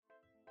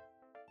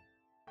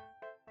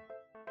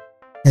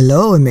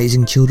Hello,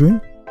 amazing children.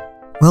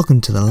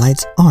 Welcome to the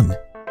Lights On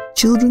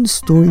Children's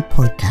Story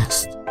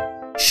Podcast,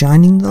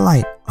 shining the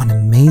light on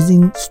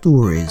amazing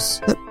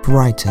stories that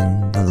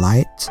brighten the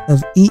light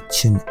of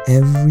each and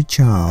every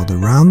child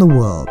around the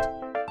world.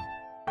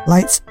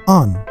 Lights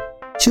On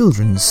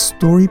Children's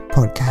Story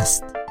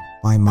Podcast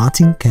by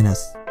Martyn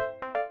Kenneth.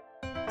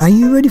 Are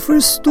you ready for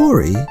a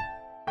story?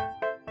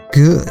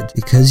 Good,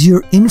 because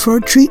you're in for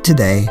a treat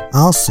today,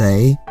 I'll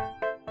say.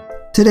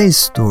 Today's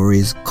story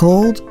is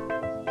called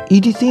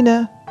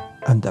Edithina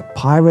and the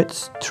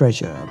Pirate's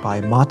Treasure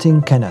by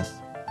Martyn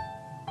Kenneth.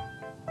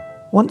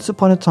 Once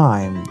upon a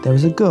time, there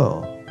was a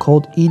girl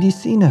called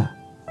Edithina,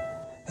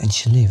 and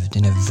she lived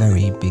in a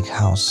very big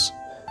house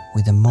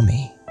with a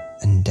mummy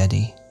and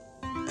daddy,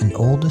 an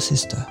older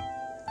sister,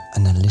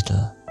 and a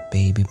little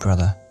baby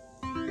brother.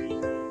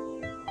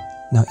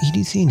 Now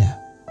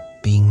Edithina,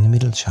 being the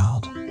middle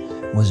child,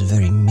 was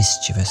very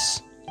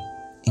mischievous.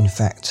 In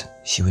fact,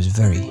 she was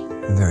very,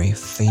 very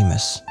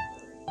famous.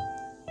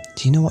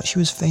 Do you know what she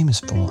was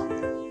famous for?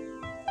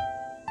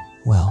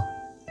 Well,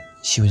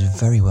 she was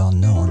very well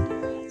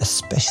known,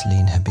 especially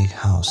in her big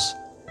house,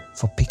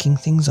 for picking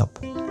things up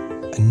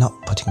and not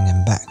putting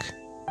them back.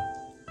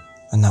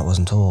 And that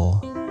wasn't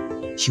all.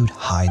 She would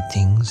hide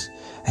things,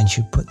 and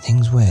she would put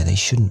things where they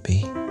shouldn't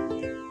be,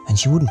 and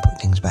she wouldn't put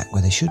things back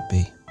where they should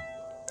be.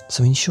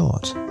 So in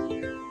short,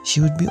 she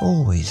would be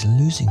always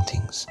losing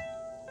things.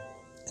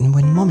 And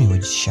when Mummy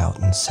would shout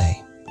and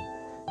say,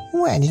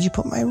 "Where did you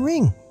put my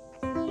ring?"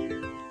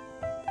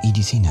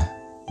 Edithina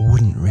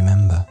wouldn't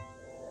remember.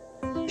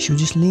 She would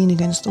just lean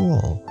against the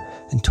wall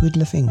and twiddle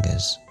her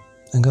fingers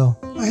and go,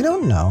 "I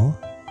don't know."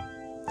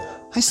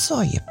 "I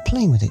saw you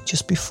playing with it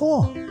just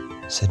before,"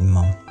 said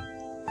Mum.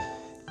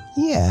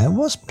 "Yeah, I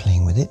was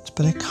playing with it,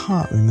 but I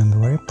can't remember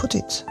where I put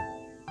it."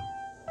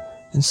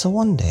 And so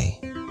one day,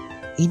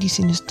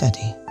 Edithina's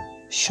daddy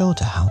showed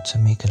her how to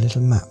make a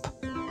little map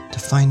to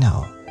find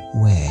out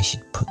where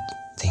she'd put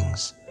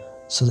things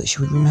so that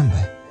she would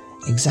remember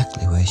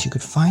exactly where she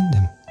could find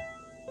them.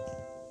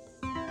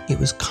 It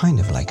was kind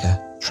of like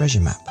a treasure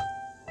map,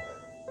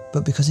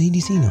 but because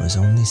Edithina was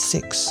only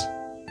 6,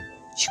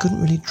 she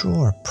couldn't really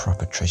draw a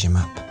proper treasure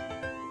map.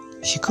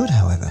 She could,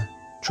 however,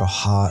 draw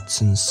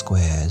hearts and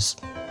squares,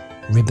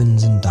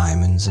 ribbons and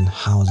diamonds, and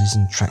houses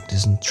and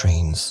tractors and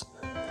trains,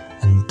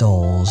 and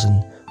dolls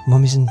and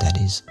mummies and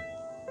daddies,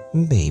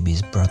 and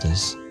babies,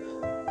 brothers,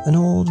 and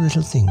all the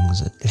little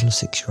things that little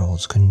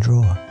 6-year-olds can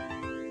draw.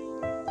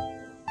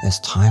 As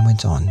time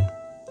went on,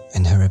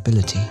 and her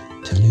ability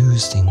to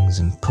lose things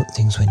and put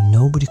things where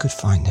nobody could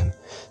find them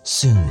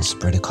soon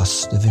spread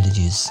across the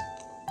villages,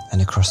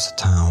 and across the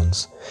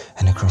towns,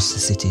 and across the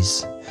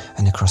cities,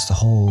 and across the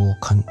whole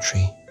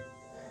country,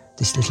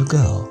 this little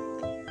girl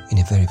in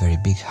a very, very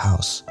big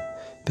house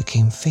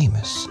became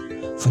famous,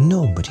 for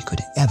nobody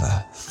could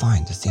ever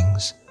find the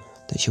things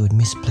that she would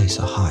misplace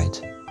or hide.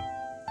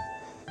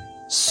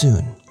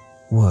 Soon,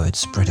 word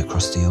spread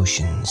across the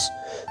oceans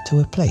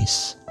to a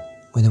place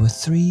where there were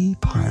 3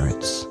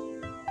 pirates.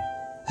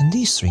 And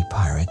these 3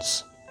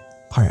 pirates,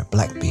 Pirate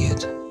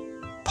Blackbeard,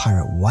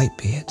 Pirate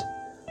Whitebeard,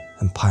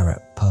 and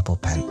Pirate Purple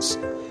Pants,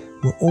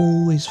 were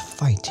always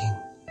fighting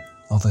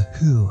over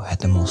who had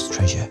the most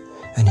treasure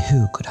and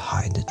who could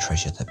hide the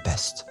treasure the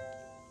best.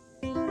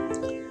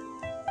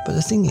 But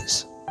the thing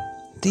is,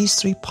 these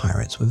 3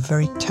 pirates were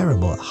very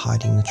terrible at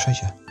hiding the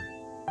treasure.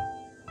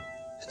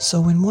 And so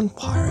when one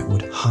pirate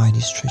would hide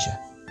his treasure,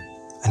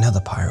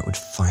 another pirate would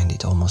find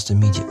it almost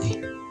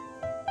immediately.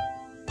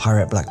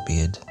 Pirate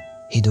Blackbeard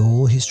hid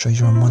all his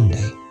treasure on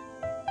Monday,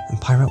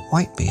 and Pirate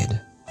Whitebeard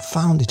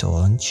found it all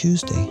on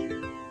Tuesday,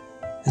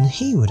 and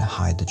he would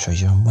hide the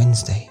treasure on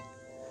Wednesday,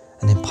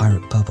 and then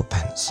Pirate Purple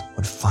Pants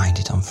would find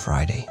it on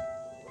Friday.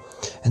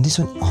 And this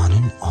went on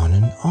and on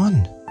and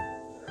on.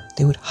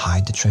 They would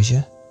hide the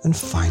treasure and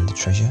find the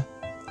treasure.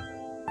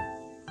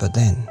 But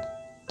then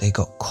they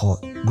got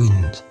caught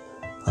wind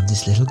of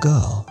this little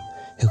girl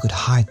who could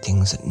hide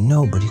things that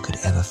nobody could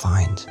ever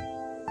find.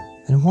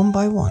 And one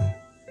by one,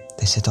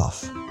 they set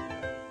off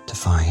to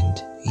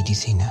find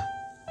Edithina.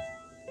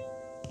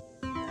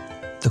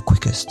 The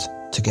quickest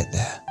to get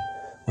there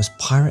was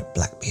Pirate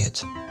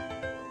Blackbeard.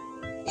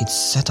 He'd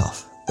set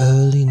off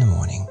early in the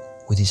morning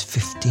with his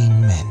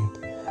 15 men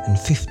and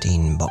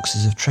 15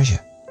 boxes of treasure.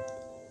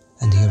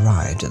 And he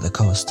arrived at the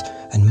coast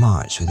and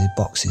marched with his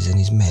boxes and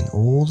his men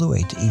all the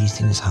way to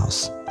Edithina's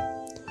house.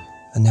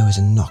 And there was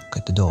a knock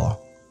at the door.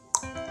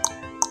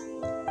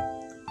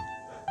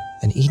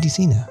 And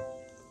Edithina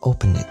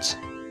opened it.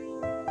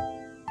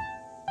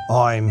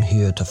 "I'm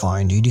here to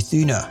find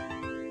Edithina."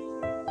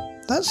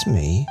 "That's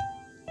me.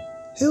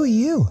 Who are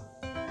you?"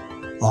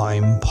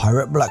 "I'm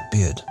Pirate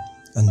Blackbeard,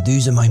 and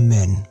these are my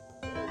men,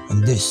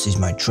 and this is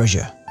my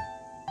treasure."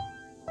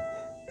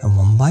 And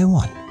one by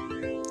one,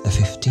 the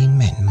 15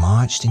 men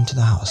marched into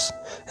the house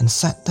and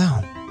sat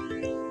down.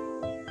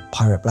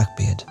 Pirate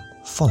Blackbeard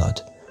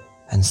followed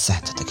and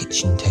sat at the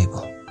kitchen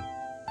table.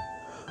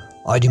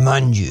 "I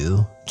demand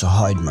you to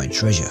hide my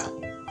treasure."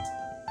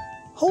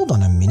 "Hold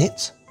on a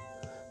minute,"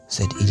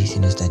 said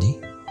Edithina's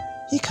daddy.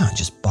 You can't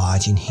just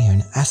barge in here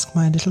and ask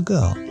my little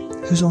girl,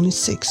 who's only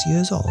 6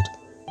 years old,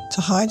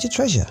 to hide your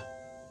treasure."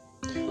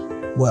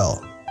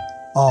 "Well,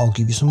 I'll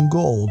give you some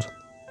gold."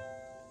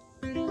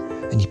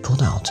 And he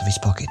pulled out of his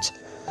pocket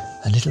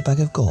a little bag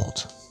of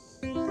gold.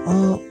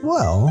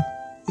 Well,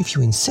 if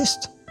you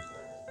insist,"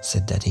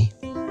 said Daddy.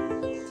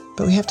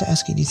 "But we have to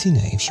ask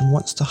Edithina if she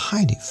wants to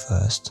hide it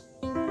first."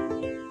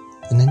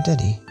 And then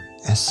Daddy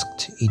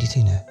asked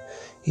Edithina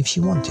if she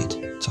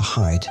wanted to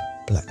hide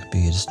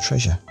Blackbeard's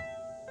treasure.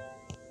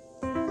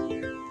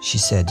 She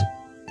said,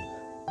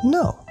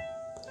 "No,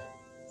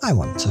 I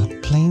want to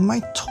play in my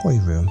toy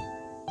room."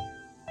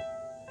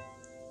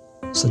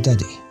 So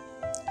Daddy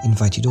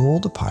invited all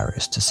the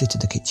pirates to sit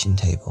at the kitchen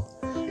table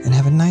and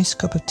have a nice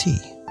cup of tea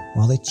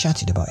while they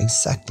chatted about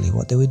exactly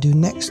what they would do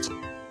next.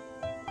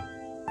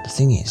 The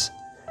thing is,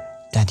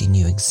 Daddy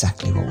knew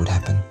exactly what would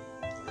happen,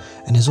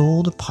 and as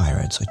all the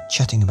pirates were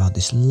chatting about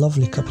this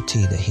lovely cup of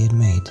tea that he had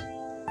made,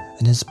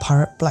 and as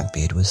Pirate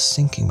Blackbeard was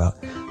thinking about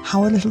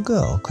how a little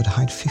girl could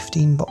hide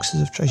 15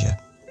 boxes of treasure,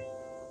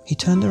 he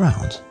turned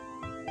around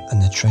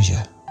and the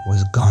treasure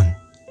was gone.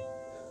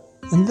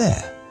 And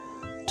there,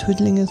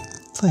 twiddling her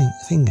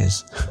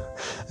fingers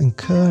and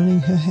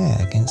curling her hair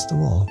against the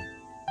wall,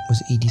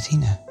 was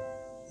Edithina,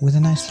 with a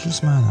nice little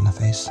smile on her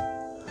face.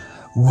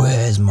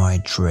 "Where's my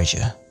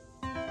treasure?"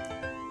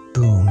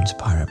 boomed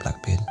Pirate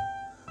Blackbeard.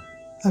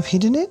 "I've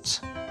hidden it,"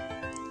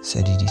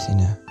 said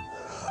Edithina.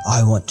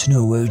 "I want to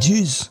know where it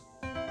is,"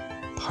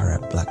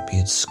 Pirate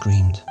Blackbeard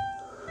screamed.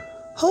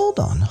 Hold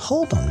on,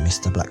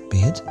 Mr.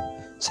 Blackbeard,"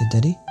 said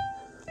Daddy.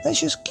 "Let's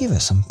just give her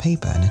some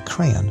paper and a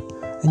crayon,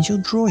 and she'll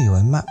draw you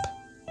a map."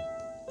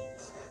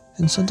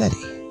 And so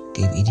Daddy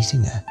gave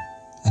Edithina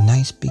a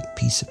nice big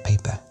piece of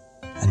paper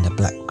and a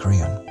black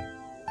crayon,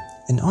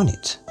 and on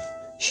it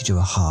she drew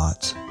a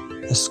heart,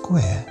 a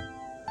square,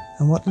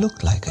 and what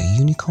looked like a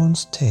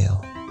unicorn's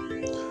tail.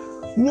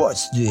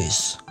 "What's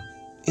this?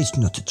 It's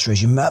not a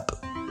treasure map,"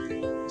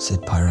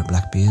 said Pirate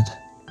Blackbeard.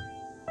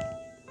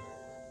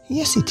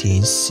 "Yes it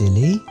is,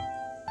 silly,"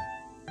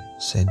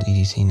 said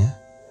Edithina.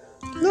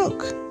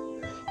 "Look,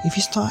 if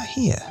you start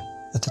here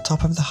at the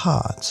top of the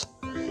heart,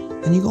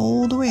 and you go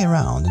all the way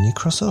around and you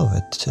cross over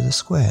to the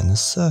square and the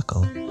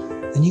circle,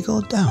 and you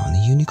go down the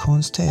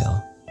unicorn's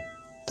tail,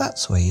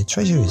 that's where your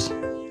treasure is.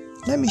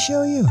 Let me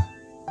show you."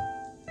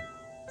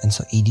 And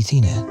so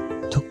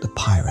Edithina took the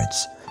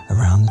pirates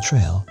around the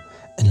trail,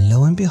 and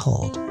lo and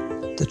behold,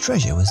 the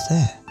treasure was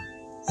there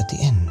at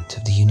the end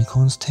of the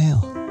unicorn's tail.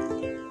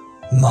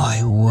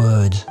 "My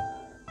word,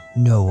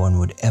 no one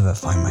would ever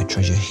find my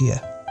treasure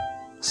here,"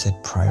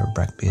 said Pirate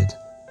Blackbeard.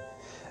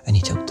 And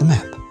he took the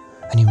map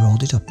and he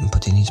rolled it up and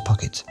put it in his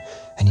pocket,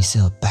 and he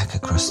sailed back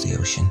across the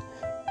ocean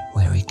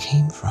where he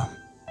came from.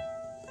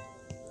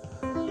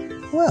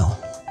 "Well,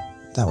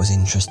 that was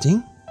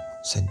interesting,"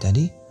 said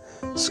Daddy,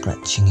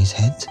 scratching his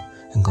head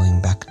and going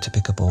back to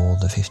pick up all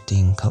the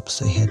 15 cups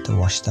that he had to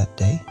wash that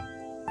day.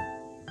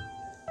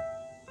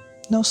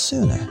 No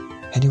sooner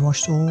had he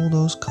washed all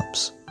those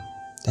cups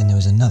than there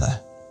was another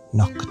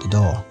knock at the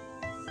door.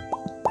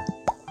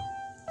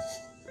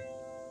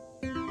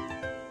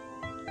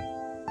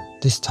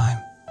 This time,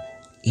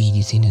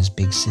 Edithina's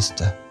big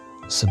sister,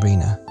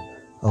 Sabrina,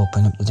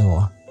 opened up the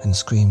door and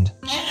screamed,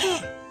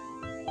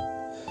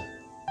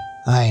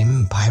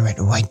 "I'm Pirate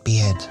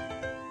Whitebeard,"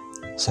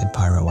 said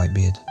Pirate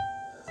Whitebeard.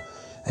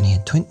 And he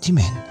had 20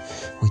 men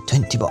with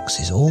 20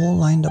 boxes all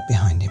lined up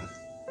behind him.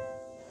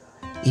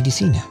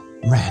 Edithina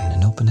ran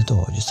and opened the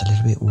door just a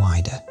little bit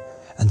wider,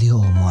 and they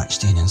all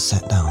marched in and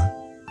sat down.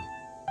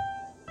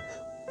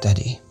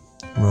 Daddy,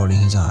 rolling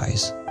his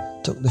eyes,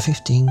 took the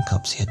 15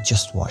 cups he had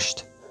just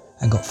washed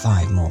and got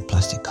 5 more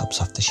plastic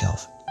cups off the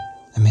shelf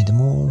and made them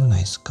all a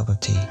nice cup of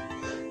tea,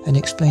 and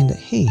explained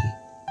that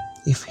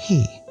if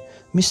he,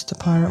 Mr.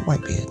 Pirate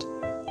Whitebeard,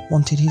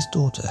 wanted his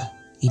daughter,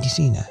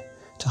 Edithina,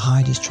 to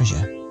hide his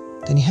treasure,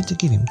 then he had to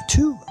give him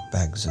 2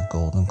 bags of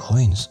golden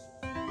coins.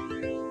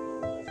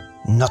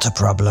 "Not a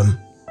problem,"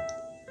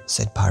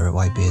 said Pirate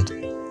Whitebeard,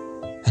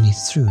 and he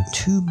threw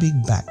 2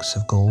 big bags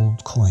of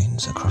gold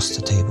coins across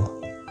the table.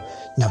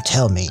 "Now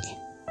tell me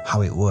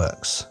how it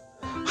works.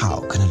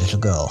 How can a little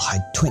girl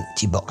hide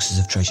 20 boxes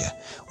of treasure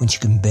when she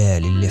can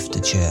barely lift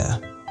a chair?"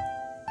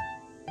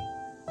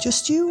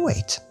 "Just you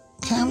wait,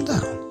 calm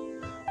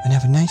down, and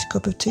have a nice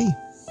cup of tea."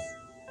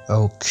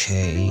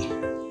 "Okay."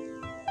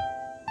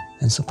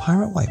 And so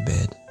Pirate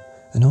Whitebeard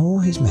and all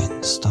his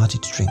men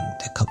started to drink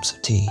their cups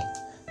of tea,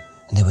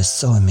 and they were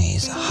so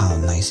amazed at how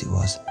nice it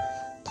was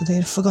that they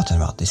had forgotten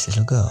about this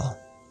little girl,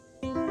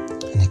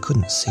 and they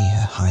couldn't see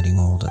her hiding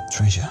all that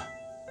treasure.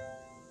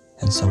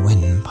 And so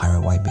when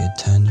Pirate Whitebeard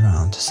turned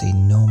around to see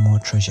no more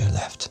treasure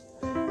left,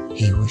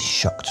 he was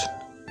shocked.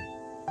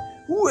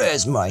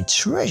 "Where's my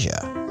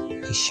treasure?"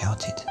 he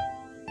shouted.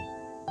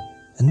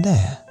 And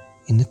there,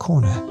 in the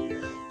corner,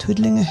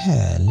 twiddling her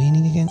hair,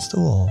 leaning against the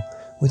wall,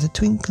 with a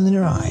twinkle in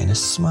her eye and a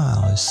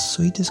smile as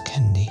sweet as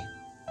candy,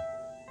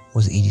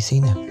 was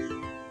Edithina.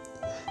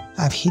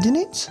 "I've hidden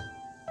it,"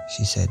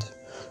 she said.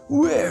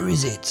 "Where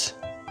is it?"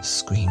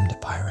 screamed the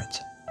pirate.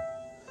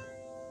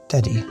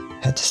 Daddy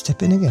had to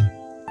step in again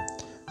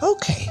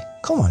Okay,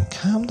 come on,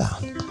 calm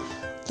down.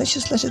 Let's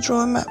just let her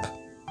draw a map.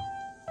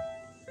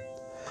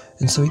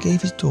 And so he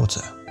gave his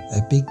daughter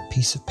a big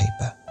piece of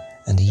paper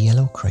and a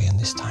yellow crayon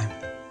this time,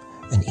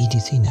 and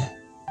Edithina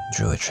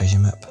drew a treasure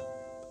map.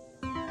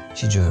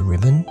 She drew a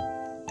ribbon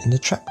and a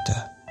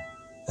tractor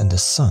and the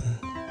sun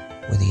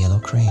with a yellow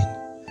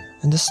crayon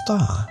and a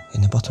star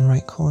in the bottom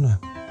right corner.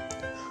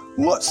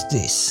 What's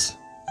this?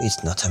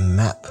 It's not a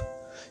map.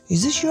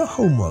 Is this your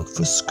homework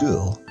for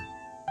school?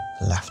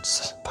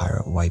 Laughed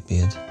Pirate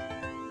Whitebeard.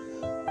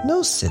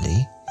 No,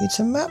 silly, it's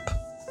a map.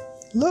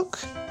 Look,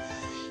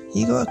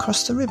 you go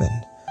across the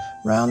ribbon,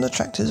 round the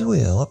tractor's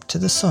wheel up to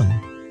the sun,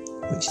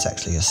 which is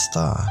actually a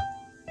star.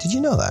 Did you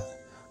know that?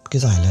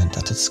 Because I learned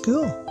that at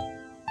school.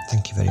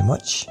 Thank you very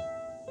much.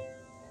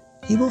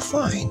 You will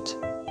find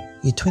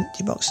your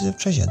 20 boxes of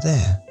treasure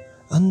there,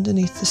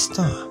 underneath the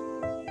star.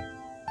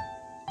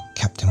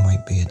 Captain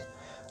Whitebeard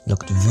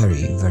looked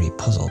very, very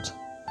puzzled,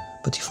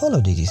 but he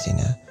followed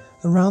Edithina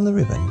around the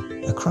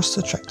ribbon, across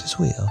the tractor's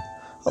wheel,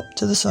 up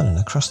to the sun and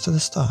across to the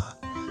star,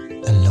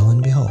 and lo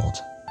and behold,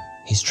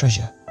 his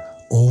treasure,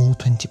 all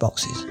 20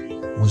 boxes,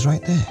 was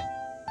right there,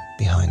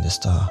 behind the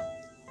star.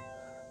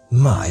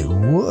 My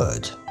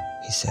word,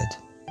 he said,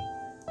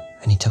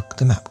 and he took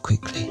the map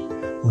quickly,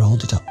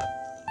 rolled it up,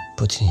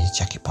 put it in his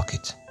jacket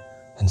pocket,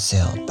 and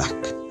sailed back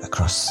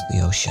across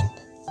the ocean.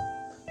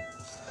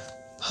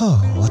 Oh,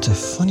 what a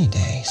funny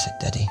day, said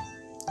Daddy,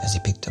 as he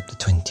picked up the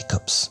 20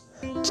 cups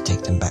to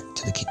take them back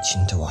to the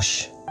kitchen to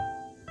wash.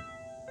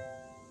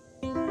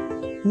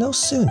 No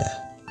sooner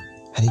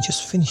had he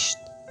just finished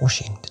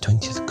washing the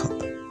 20th cup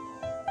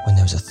when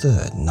there was a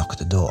third knock at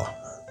the door.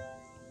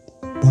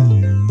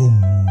 Boom,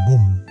 boom,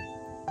 boom.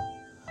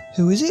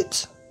 Who is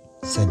it?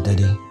 Said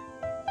Daddy.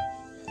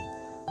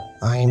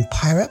 I'm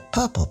Pirate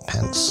Purple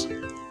Pants,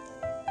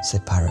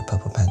 said Pirate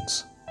Purple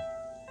Pants.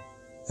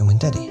 And when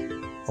Daddy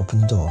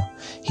opened the door,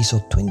 he saw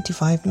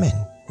 25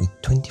 men with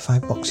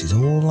 25 boxes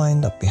all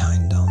lined up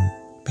behind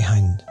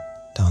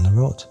down the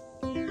road.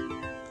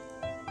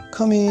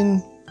 Come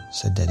in,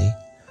 said Daddy.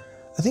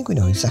 I think we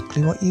know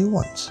exactly what you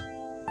want.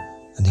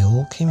 And they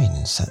all came in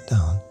and sat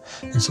down,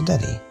 and so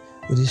Daddy,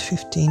 with his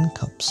 15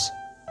 cups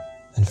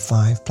and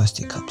 5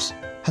 plastic cups,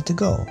 had to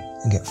go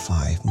and get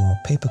 5 more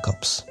paper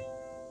cups.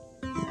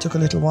 It took a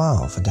little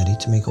while for Daddy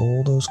to make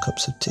all those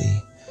cups of tea,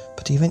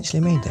 but he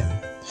eventually made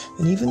them,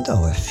 and even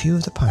though a few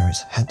of the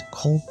pirates had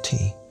cold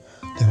tea,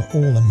 they were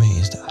all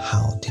amazed at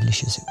how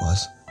delicious it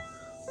was.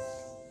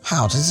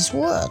 How does this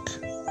work?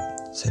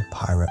 Said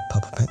Pirate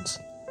Purplepants.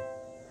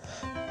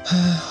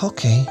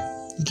 Okay,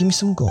 you give me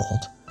some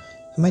gold,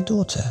 and my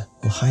daughter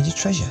will hide your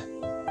treasure,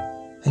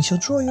 and she'll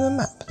draw you a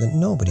map that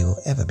nobody will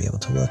ever be able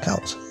to work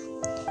out.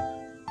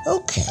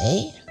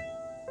 Okay.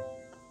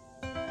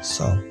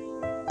 So,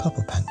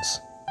 Purplepants,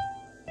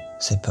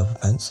 said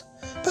Purplepants,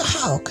 but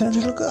how can a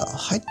little girl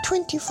hide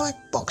 25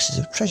 boxes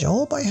of treasure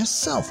all by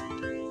herself?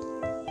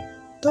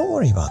 Don't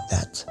worry about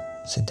that,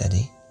 said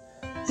Daddy.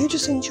 You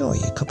just enjoy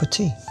your cup of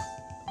tea.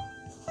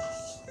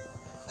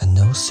 And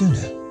no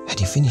sooner had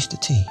he finished the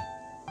tea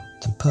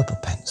than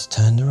Purplepants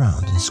turned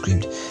around and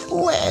screamed,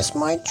 Where's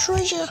my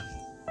treasure?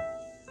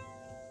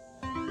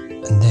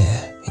 And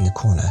there, in the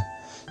corner,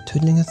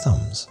 twiddling her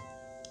thumbs,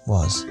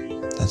 was,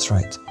 that's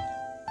right,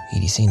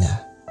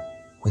 Edithina,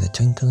 with a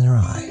twinkle in her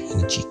eye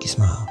and a cheeky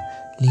smile,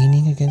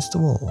 leaning against the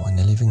wall in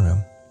the living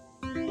room.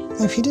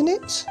 I've hidden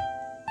it,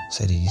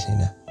 said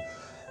Edithina.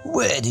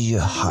 Where did you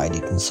hide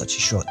it in such a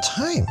short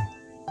time?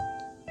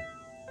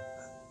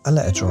 I'll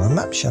let her draw a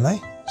map, shall I?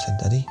 Said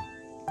Daddy.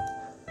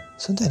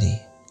 So Daddy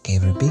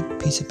gave her a big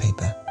piece of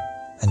paper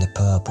and a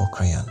purple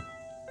crayon,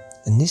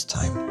 and this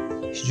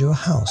time she drew a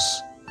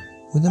house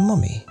with a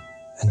mummy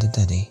and a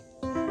daddy,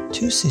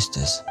 2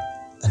 sisters,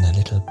 and a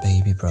little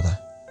baby brother.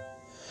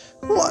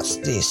 What's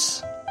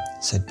this?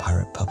 Said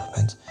Pirate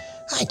Purplepants.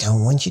 I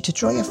don't want you to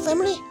draw your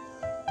family.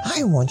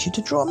 I want you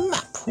to draw a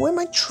map where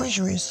my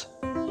treasure is.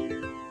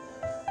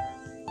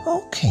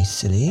 Okay,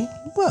 silly.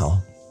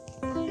 Well,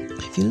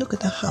 if you look at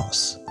the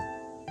house,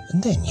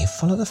 and then you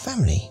follow the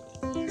family,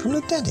 from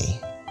the daddy,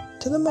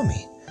 to the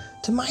mummy,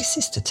 to my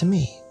sister, to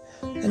me,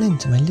 and then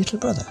to my little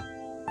brother,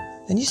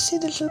 and you see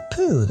the little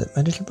poo that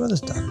my little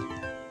brother's done.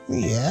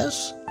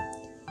 Yes.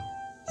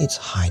 It's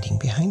hiding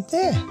behind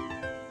there.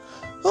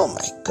 Oh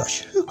my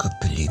gosh, who could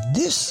believe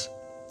this?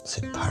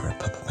 Said Pirate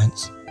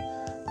Purplepants.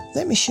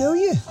 Let me show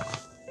you.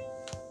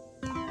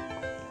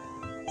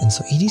 And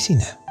so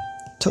Edithina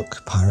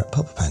took Pirate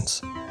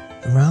Purplepants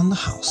around the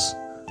house,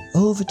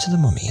 over to the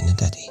mummy and the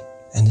daddy,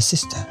 and the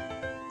sister,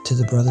 to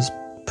the brother's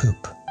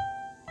poop.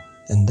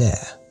 And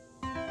there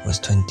was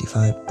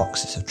 25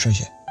 boxes of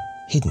treasure,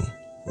 hidden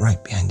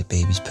right behind the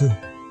baby's poo.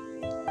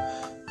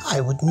 I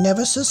would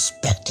never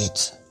suspect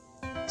it,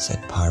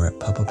 said Pirate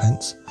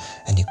Purplepants,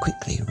 and he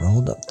quickly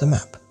rolled up the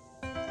map,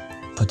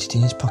 put it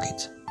in his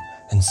pocket,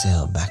 and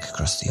sailed back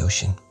across the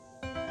ocean.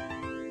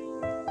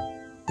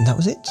 And that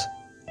was it.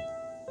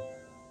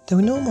 There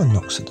were no more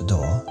knocks at the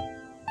door,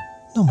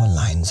 no more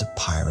lines of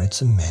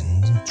pirates and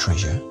men and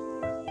treasure,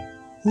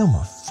 no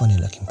more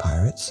funny-looking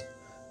pirates.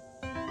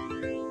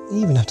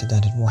 even after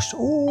Dad had washed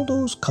all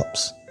those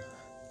cups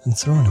and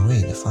thrown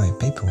away the 5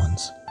 paper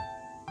ones.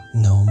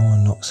 No more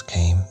knocks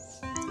came.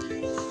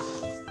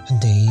 And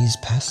days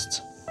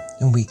passed,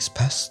 and weeks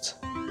passed,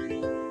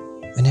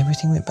 and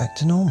everything went back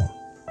to normal.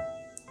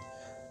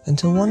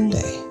 Until one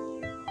day,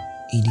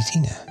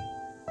 Edithina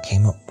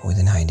came up with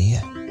an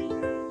idea.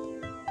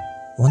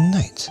 One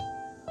night,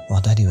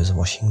 while Daddy was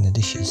washing the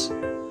dishes,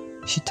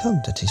 she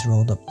tugged at his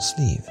rolled up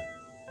sleeve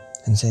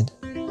and said,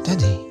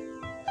 "Daddy,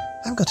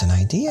 I've got an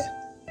idea."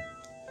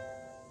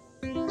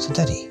 So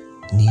Daddy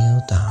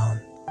kneeled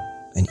down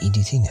and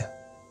Edithina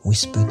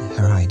whispered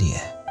her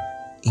idea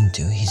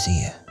into his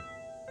ear.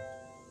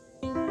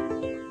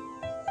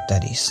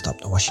 Daddy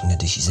stopped washing the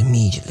dishes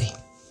immediately.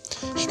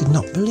 He could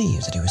not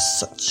believe that it was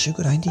such a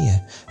good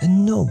idea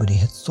and nobody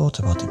had thought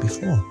about it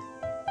before.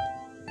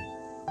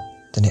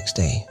 The next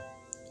day,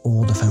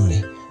 all the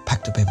family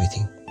packed up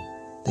everything.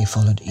 They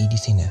followed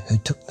Edithina, who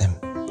took them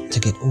to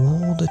get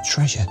all the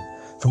treasure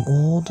from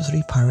all the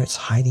 3 pirates'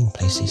 hiding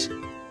places.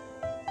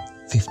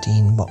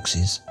 15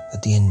 boxes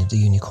at the end of the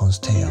unicorn's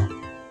tail,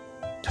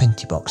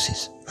 20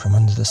 boxes from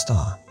under the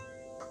star,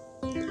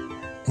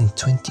 and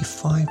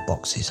 25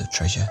 boxes of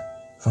treasure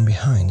from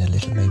behind her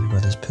little baby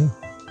brother's poo.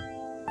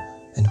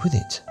 And with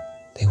it,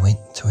 they went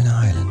to an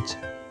island.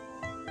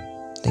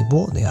 They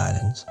bought the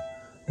island,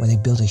 where they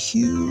built a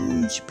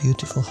huge,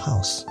 beautiful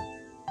house.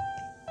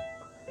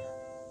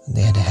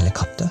 They had a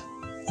helicopter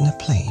and a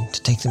plane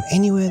to take them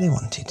anywhere they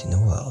wanted in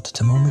the world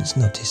at a moment's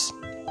notice.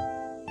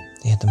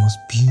 They had the most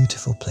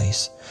beautiful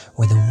place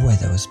where the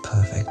weather was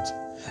perfect,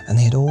 and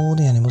they had all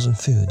the animals and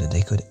food that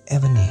they could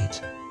ever need.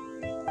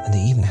 And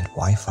they even had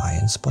Wi-Fi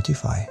and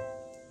Spotify.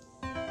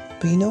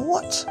 But you know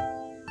what?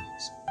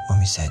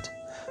 Mommy said,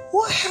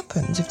 "What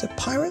happens if the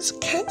pirates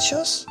catch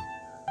us?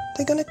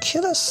 They're going to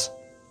kill us."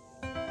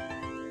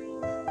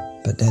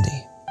 But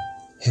Daddy,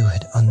 who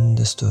had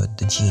understood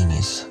the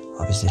genius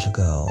of his little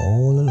girl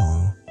all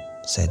along,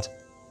 said,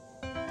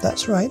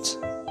 "That's right,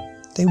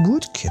 they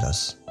would kill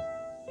us.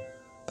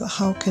 But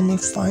how can they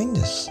find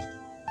us?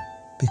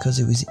 Because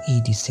it was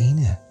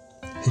Edithina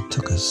who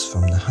took us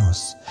from the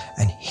house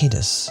and hid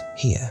us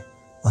here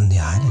on the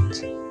island.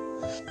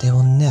 They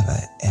will never,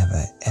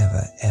 ever,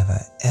 ever, ever,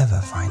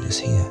 ever find us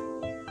here."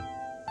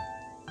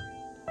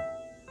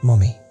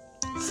 Mommy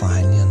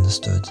finally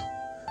understood,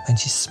 and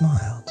she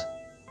smiled,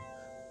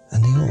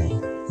 and they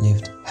all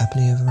lived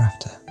happily ever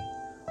after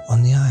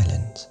on the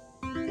island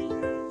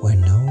where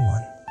no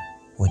one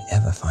would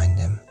ever find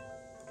them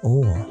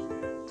or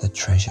the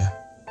treasure.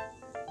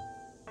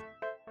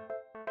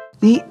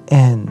 The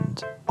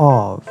end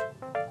of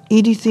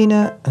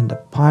Edithina and the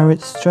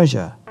Pirate's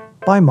Treasure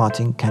by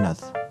Martyn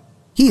Kenneth.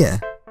 Here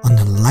on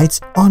the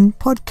Lights On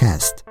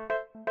podcast.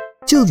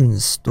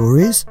 Children's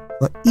stories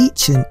for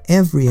each and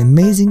every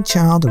amazing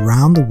child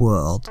around the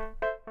world.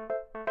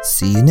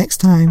 See you next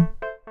time.